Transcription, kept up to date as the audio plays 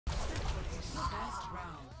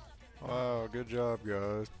Wow, good job,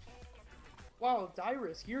 guys. Wow,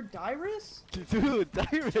 Dyrus, you're Dyrus? Dude,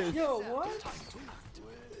 Dyrus! Yo, what?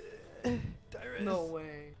 Dyrus! No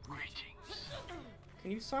way.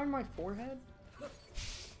 Can you sign my forehead?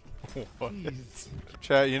 What?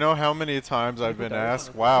 Chat, you know how many times I've been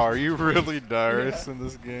asked, wow, are you really Dyrus in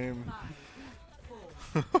this game?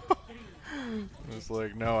 It's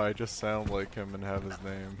like, no, I just sound like him and have his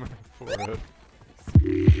name for it.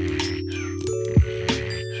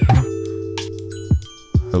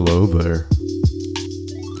 Hello there.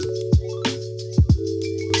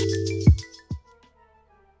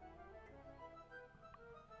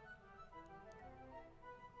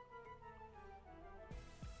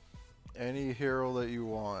 Any hero that you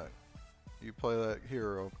want, you play that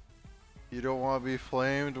hero. You don't want to be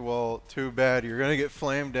flamed? Well, too bad. You're gonna get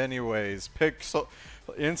flamed anyways. Pick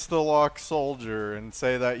insta-lock soldier and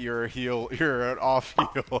say that you're a heal. You're an off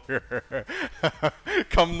healer.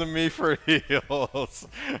 Come to me for heals.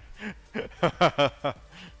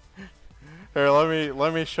 Here,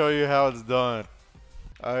 let me show you how it's done.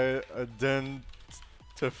 I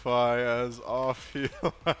identify as off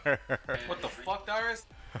healer. What the fuck, Dyrus?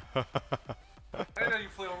 I didn't know you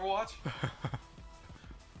play Overwatch.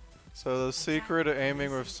 So the secret of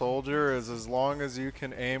aiming with soldier is as long as you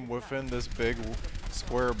can aim within this big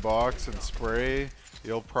square box and spray,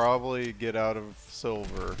 you'll probably get out of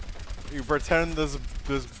silver. You pretend this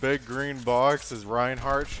big green box is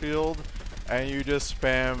Reinhardt's shield, and you just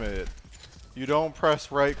spam it. You don't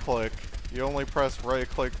press right click, you only press right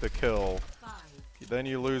click to kill. Then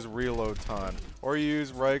you lose reload time. Or you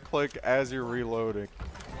use right click as you're reloading.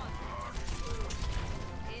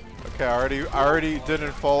 Okay, I already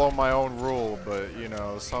didn't follow my own rule, but you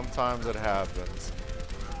know, sometimes it happens.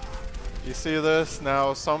 You see this?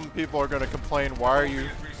 Now some people are gonna complain, why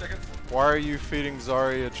are you feeding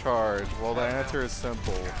Zarya a charge? Well, the answer is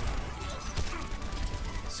simple.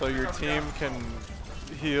 So your team can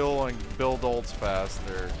heal and build ults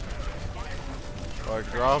faster.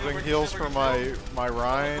 Like dropping heals for my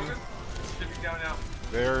Ryan,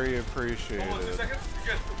 very appreciated.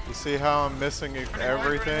 You see how I'm missing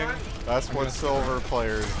everything? That's what silver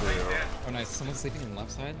players do. Oh nice, someone's sleeping on the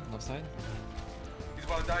left side? Left side? He's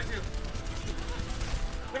about to die too.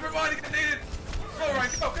 Everybody get needed! Go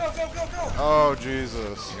Ryan, go! Oh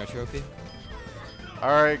Jesus. I got you, OP.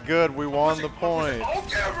 Alright, good, we won the point.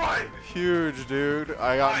 Okay, Ryan! Huge, dude.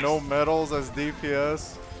 I got no medals as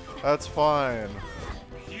DPS. That's fine.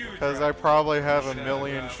 Because I probably have a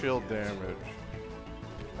million shield damage.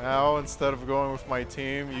 Now, instead of going with my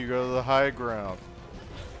team, you go to the high ground.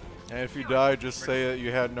 And if you die, just say that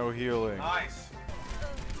you had no healing. Nice.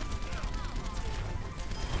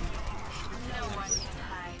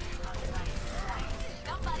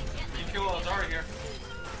 You kill Zarya here.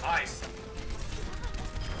 Nice.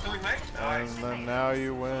 And then now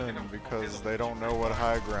you win because they don't know what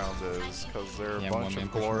high ground is because they're a bunch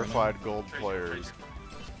of glorified gold players.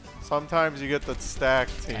 Sometimes you get the stack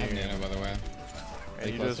team. I have nano, by the way.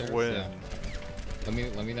 And you just win. Yeah.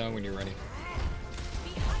 Let me know when you're ready.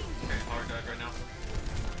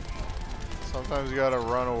 Sometimes you gotta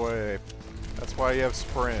run away. That's why you have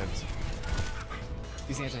sprint.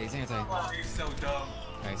 He's anti. Oh, he's so dumb.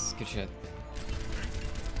 Nice, good shit.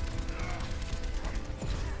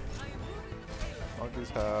 Monkey's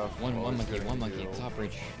half. One monkey, top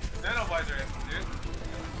reach. Nano visor, dude.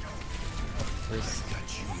 First.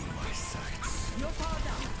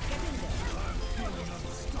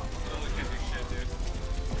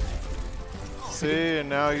 See, and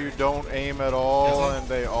now you don't aim at all, and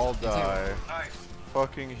they all die. Nice.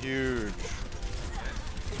 Fucking huge.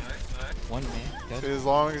 Nice. One man, dead. See, as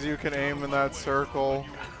long as you can aim in that circle,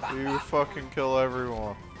 you fucking kill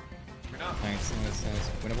everyone. Nice.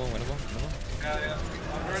 Winnable. Yeah.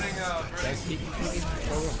 I'm running, Guys, keep.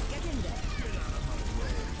 Go.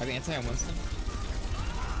 Are they anti on Winston?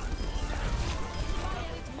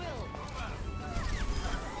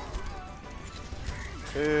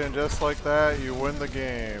 And just like that, you win the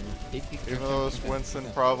game. Even though this Winston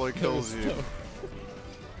probably kills you.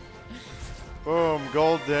 Boom,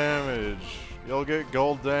 gold damage. You'll get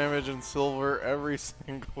gold damage and silver every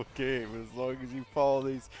single game as long as you follow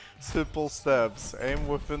these simple steps. Aim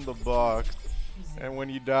within the box. And when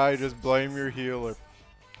you die, just blame your healer.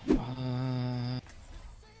 Who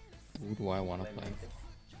do I want to play?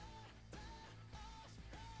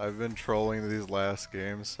 I've been trolling these last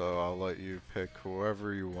games, so I'll let you pick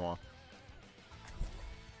whoever you want.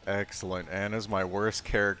 Excellent. Anna's my worst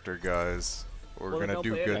character, guys. We're gonna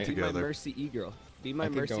do good together. Be my Mercy E-girl. Be my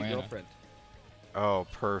Mercy girlfriend. Oh,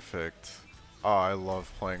 perfect. Oh, I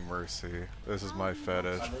love playing Mercy. This is my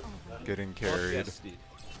fetish. Getting carried. Yes, dude.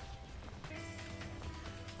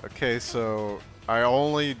 Okay, so I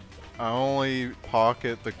only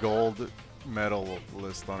pocket the gold medal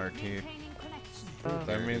list on our team.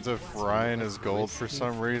 That means if Ryan is gold for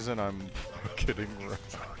some reason, I'm pocketing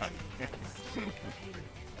Ryan.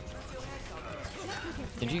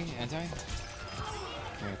 Genji, anti?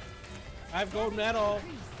 I have gold medal.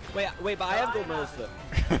 Wait, but I have gold medals though.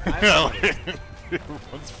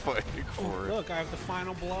 Everyone's fighting for it. Look, I have the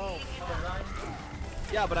final blow.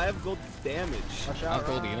 Yeah, but I have gold damage. I have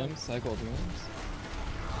gold elims. I have gold elims.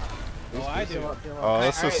 Oh, I do. Oh,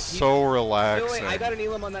 this Alright, is so relaxing. Wait, I got an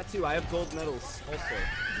elim on that too. I have gold medals also.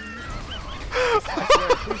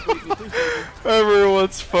 Please believe me, please believe me.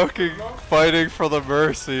 Everyone's fucking fighting for the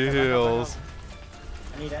Mercy heals.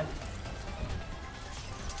 I need it.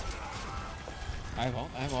 I have ult.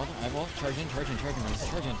 Charge in. Charge in.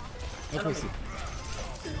 No pussy.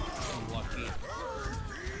 Lucky.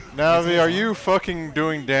 Navi, are you fucking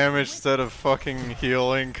doing damage instead of fucking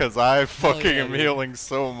healing? Cause I fucking am healing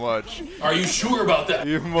so much. Are you sure about that?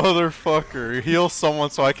 You motherfucker. Heal someone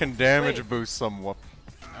so I can damage boost someone.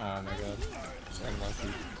 Oh my god. I'm lucky.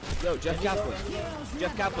 Yo, Jeff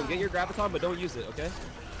Kaplan, get your graviton, but don't use it, okay?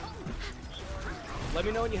 Let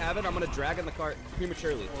me know when you have it. I'm gonna drag in the cart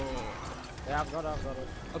prematurely. Yeah, I've got it.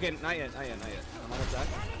 Okay, not yet. I'm almost back.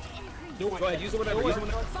 Do it. Go ahead, use it whenever. Use it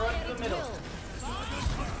whenever. Run to the middle.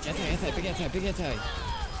 Big anti.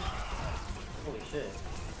 Holy shit.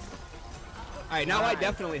 Alright, now I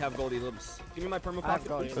definitely have gold elims. Give me my perma pocket,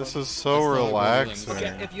 gold please. This is so That's not relaxing.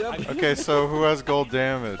 Okay, if you have Okay, so who has gold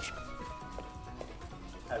damage?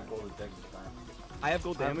 I have gold objective time. I have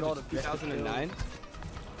gold damage, gold it's 2009.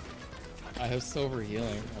 I have silver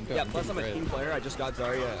healing. Yeah, plus I'm a team player. I just got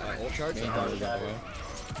Zarya ult charge. Main hard, by the way.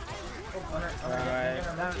 Alright.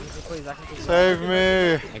 Please, I can do Save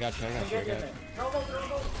me! I got you.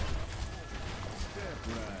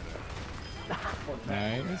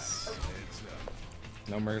 Nice.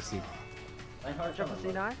 No mercy. Triple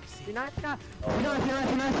C9? C9?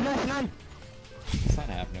 It's not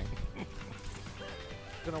happening.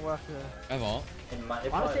 It's gonna work. I have ult.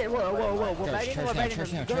 Honestly, whoa. We're baiting him.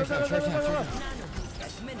 Charge down. Go.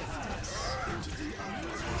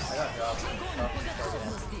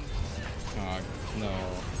 Oh, no.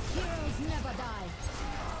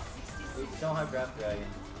 We don't have Graph Dragon.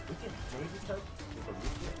 We can maybe touch.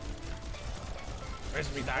 Where's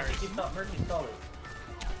me, Dyrus? Keep top Mercy solid.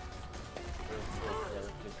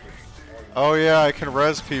 Oh yeah, I can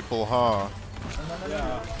res people, huh?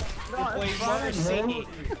 Yeah. You play Mercy.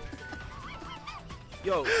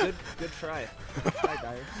 Yo, good try. Good try,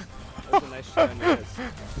 Dyer. That was a nice try on your guys.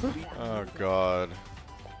 Oh god.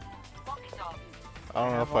 I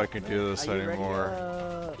don't know if I can do this Are you ready? anymore.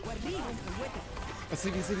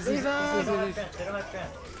 Sleep. They don't have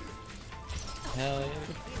strength. Hell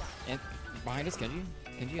yeah. And behind us, Genji.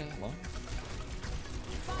 Genji, low.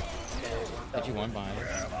 Genji one behind us.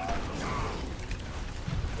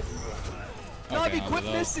 No, Okay, be quit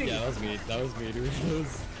missing! Yeah, that was me, dude. That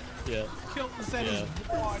was, yeah. Killed the center.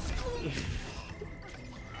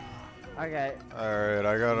 Okay. Alright,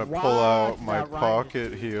 I gotta What? pull out my That Ryan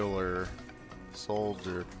pocket healer.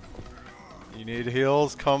 Soldier. You need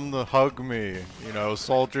heals? Come to hug me. You know,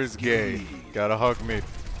 soldier's gay. Gotta hug me.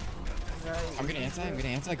 I'm gonna anti.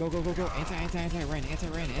 Go. Anti,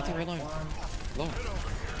 Ryan, low.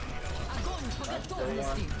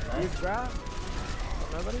 You grab?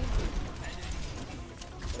 Nobody?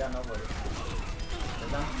 We got nobody. We're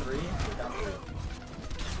down 3. We're down 3.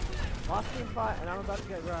 Last team fight, and I'm about to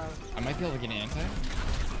get grabbed. I might be able to get an anti.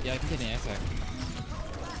 Yeah, I can get an anti.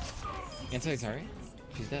 Anti, sorry.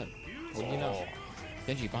 She's dead. What do you know?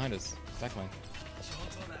 Genji, behind us. Backline.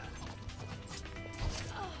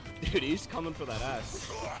 Dude, he's coming for that ass.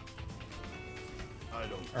 Our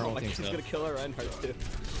Oh, whole like team's he's dead. gonna kill our Reinhardt too.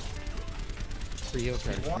 Free heal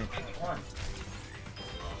charge. One.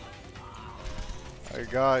 I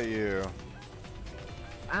got you.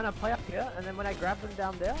 Anna, play up here, and then when I grab them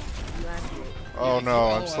down there, you land you. Oh If no, you I'm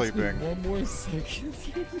allow us sleeping. One more second.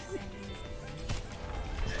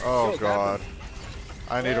 Oh Yo, grab god.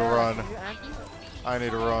 I need to run. I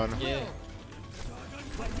need to run. Yeah.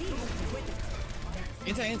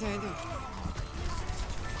 Anti.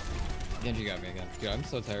 Genji got me again. Dude, I'm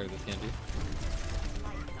so tired of this Genji.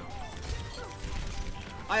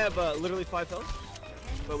 I have literally 5 health,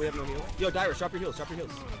 but we have no heal. Yo, Dyrus, drop your heals.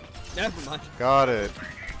 Never mind. Got it.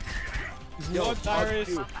 Yo, Look, Dyrus.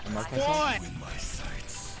 dude. I marked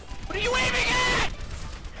myself. What are you aiming at?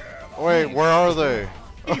 Wait, where are they?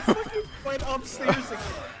 Went upstairs again.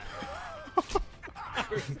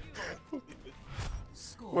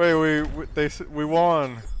 Wait, we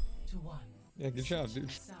won. Yeah, good job, dude.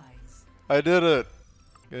 I did it.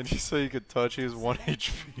 And you say you could touch? He has 1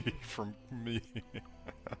 HP from me.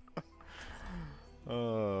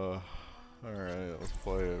 Alright, let's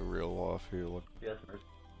play a real off healer. Yes, first.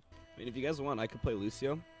 I mean, if you guys want, I could play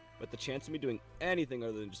Lucio, but the chance of me doing anything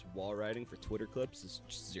other than just wall riding for Twitter clips is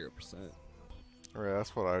just 0%. Alright,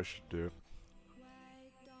 that's what I should do.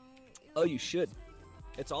 Oh, you should.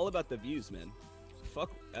 It's all about the views, man.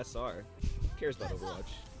 Fuck SR. Who cares about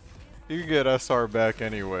Overwatch? You can get SR back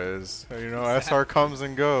anyways. You know, SR comes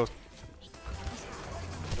and goes.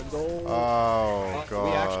 Oh, God.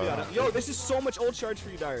 We actually got it. Yo, this is so much ult charge for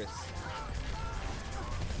you, Dyrus.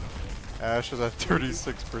 Ash is at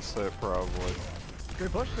 36% probably.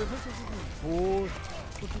 Good push, good push, good push.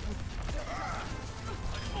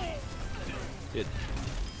 Dude.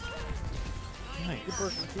 Nice. Keep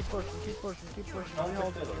pushing, keep pushing, keep pushing, keep pushing. Don't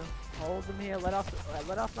Hold push him it. here. Hold him here. Let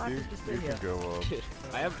off Marcus You, just you stay here. can go up. Dude,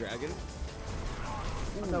 I have Dragon.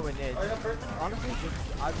 I'm nowhere near. Oh, yeah, first. Honestly,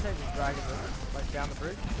 I'd say just dragging this, like down the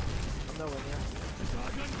bridge. I'm nowhere near.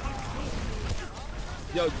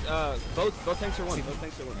 Yo, both tanks are one. Both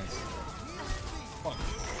tanks are one.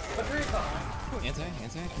 But three behind. Anti,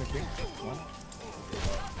 come here. One.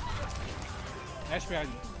 Ash behind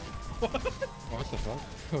you. What the fuck?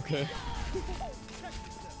 Okay.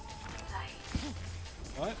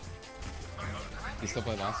 What? You still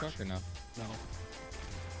play last rock or no? No.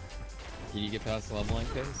 Did you get past the leveling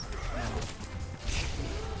phase?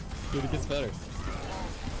 Dude, it gets better.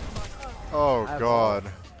 Oh,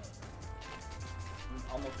 God.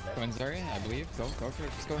 Almost dead. Go in Zarya, I believe. Go for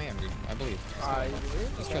it. Just go ham, dude. I believe.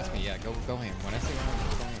 Just trust me, yeah. Go ham. When I say ham,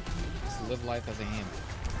 just go ham. Just live life as a ham.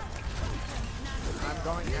 I'm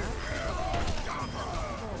going now.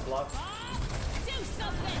 Block.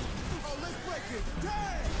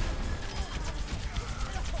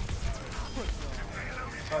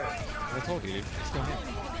 I told you, dude. Just go ham.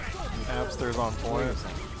 Hamster's on point.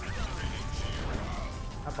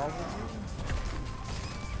 Above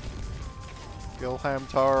Gilham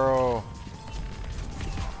Taro.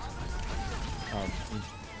 Oh,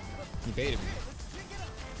 he baited me.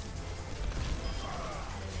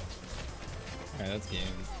 Alright, that's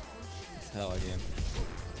game. It's hella game.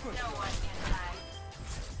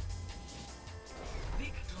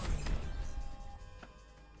 Victory.